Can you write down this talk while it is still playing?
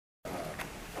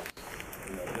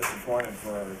disappointed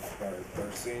for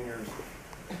our seniors.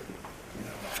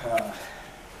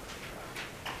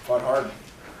 Fought hard,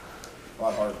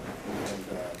 and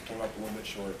came up a little bit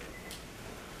short.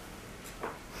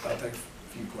 I'll take a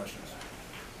few questions.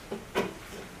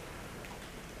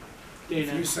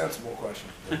 Dana, A few sensible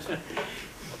questions, please.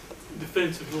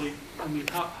 defensively, I mean,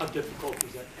 how difficult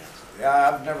is that task?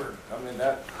 Yeah,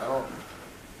 I don't,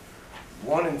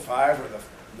 1 in 5 are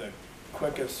the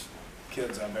quickest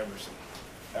kids I've ever seen,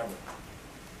 ever.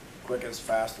 Quickest,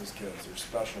 fastest kids. They're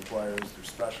special players, they're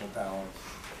special talents.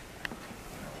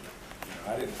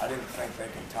 I didn't think they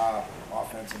can top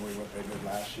offensively what they did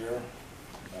last year.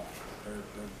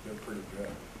 They're pretty good.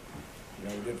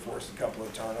 We did force a couple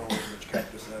of turnovers, which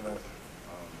kept us in it.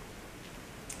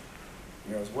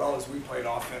 As well as we played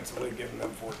offensively, giving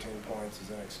them 14 points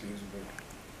is inexcusable.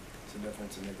 It's a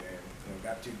difference in the game.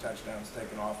 Got 2 touchdowns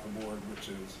taken off the board, which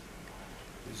is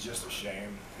just a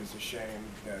shame. It's a shame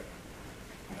that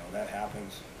that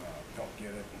happens. Don't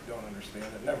get it, don't understand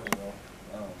it, never will.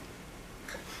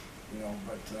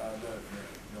 But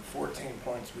the 14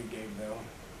 points we gave them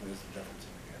is the difference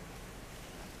in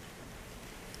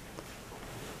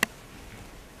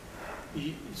the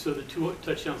game. So the 2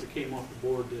 touchdowns that came off the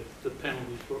board, the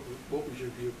penalties, what was your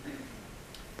view?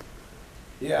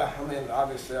 Yeah,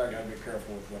 obviously I got to be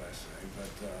careful with what I say,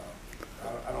 but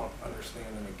I don't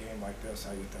understand in a game like this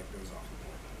how you take those off the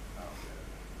board. I don't get it.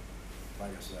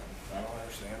 Like I said, I don't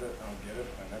understand it. I don't get it.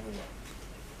 I never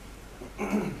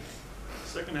will.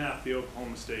 Second half, the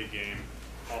Oklahoma State game,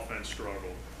 offense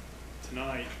struggled.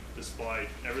 Tonight, despite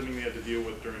everything they had to deal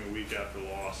with during the week after the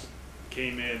loss,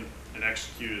 came in and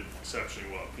executed exceptionally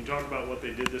well. Can you talk about what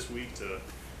they did this week to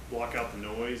block out the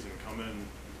noise and come in and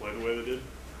play the way they did?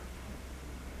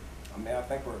 I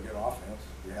think we're a good offense.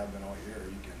 We have been all year.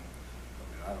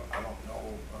 I don't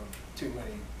know of too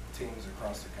many teams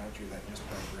across the country that just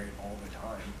play great all the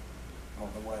time. I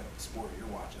don't know what sport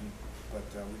you're watching, but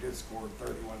we did score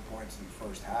 31 points in the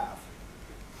first half.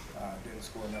 Didn't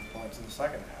score enough points in the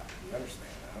second half. We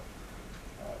understand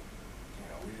that.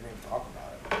 We didn't even talk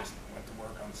about it. We just went to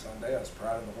work on Sunday. I was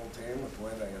proud of the whole team with the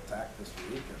way they attacked this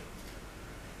week. And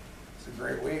it's a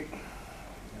great week.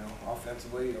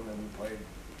 Offensively, we played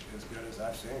as good as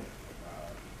I've seen.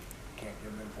 Can't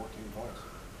give them 14 points.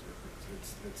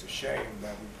 It's a shame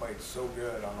that we played so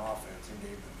good on offense and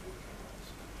gave them 14 points.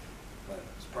 But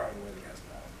it's probably the way the guys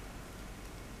got it.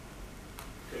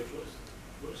 Coach,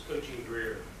 what's coaching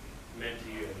Greer meant to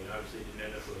you? Obviously he didn't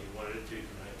end up what he wanted it to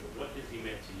tonight, but what has he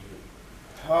meant to you?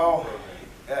 Oh,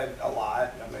 a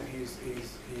lot. He's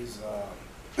he's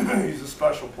a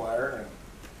special player, and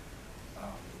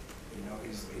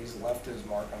he's left his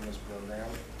mark on this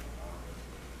program,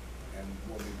 and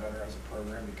we'll be better as a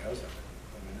program because of it.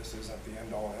 This isn't the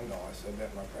end-all, end-all. I said that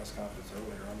in my press conference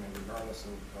earlier. Regardless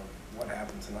of what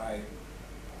happened tonight,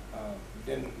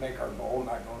 didn't make our goal.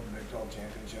 Not going to the Big 12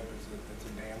 championship. It's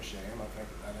a damn shame. I think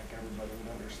everybody would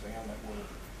understand that we're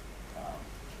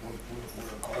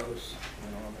close.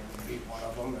 We beat one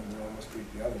of them and we almost beat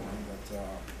the other one.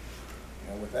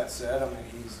 But with that said,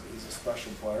 he's a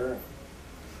special player.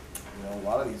 A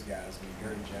lot of these guys,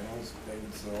 Gary Jennings,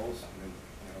 David Sills,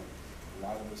 a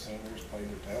lot of the seniors played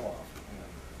their tail off.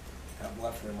 Have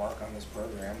left their mark on this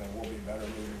program, and we'll be better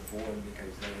moving forward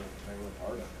because they were a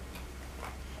part of it.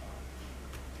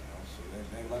 So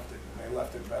they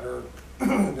left it better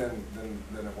than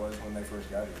it was when they first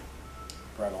got here.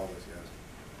 Proud of all those guys.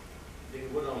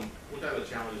 What type of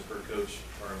challenges for a coach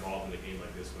are involved in a game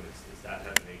like this when it's that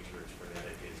type of nature? It's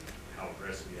frenetic, and how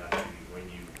aggressive you have to be when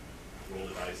you roll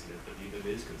the dice, and it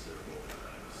is considerable at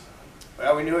times.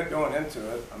 Well, we knew it going into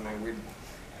it. We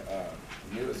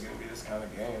knew it was going to be this kind of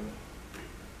game.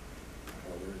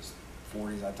 There's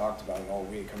 40s. I talked about it all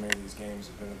week. How many of these games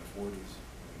have been in the 40s?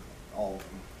 All of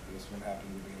them. And this one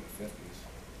happened to be in the 50s.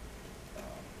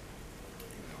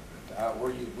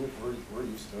 We're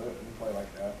used to it. We play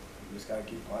like that. We just got to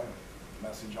keep playing. The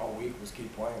message all week was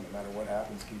keep playing. No matter what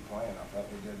happens, keep playing. I thought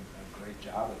they did a great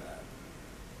job of that.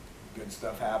 Good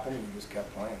stuff happened, we just kept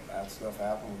playing. Bad stuff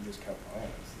happened, we just kept playing.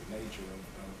 It's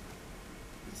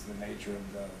the nature of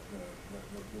the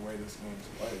way this game's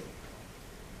played.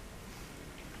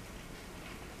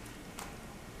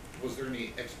 Was there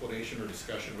any explanation or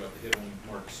discussion about the hit on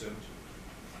Mark Sims?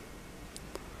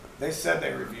 They said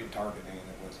they reviewed targeting and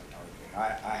it wasn't targeting.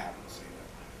 I haven't seen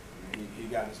it. He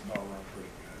got his bell run pretty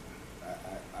good.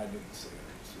 I didn't see it.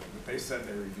 But they said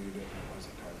they reviewed it and it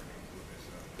wasn't targeting.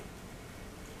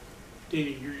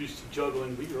 Danny, you're used to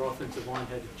juggling, but your offensive line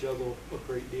had to juggle a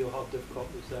great deal. How difficult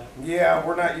was that? Yeah,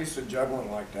 we're not used to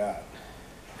juggling like that.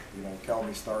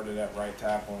 Kelby started at right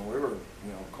tackle, and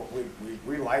we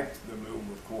we liked the move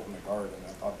with Colton McCartan.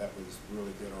 I thought that was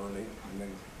really good early. And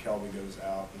then Kelby goes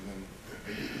out, and then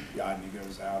Yodney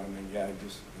goes out, and then you had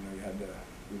to,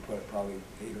 we put probably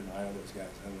 8 or 9 of those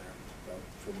guys in there. But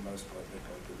for the most part, they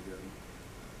played pretty good.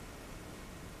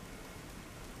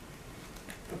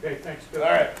 Okay, thanks, Bill.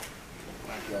 All right.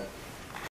 Thank you all.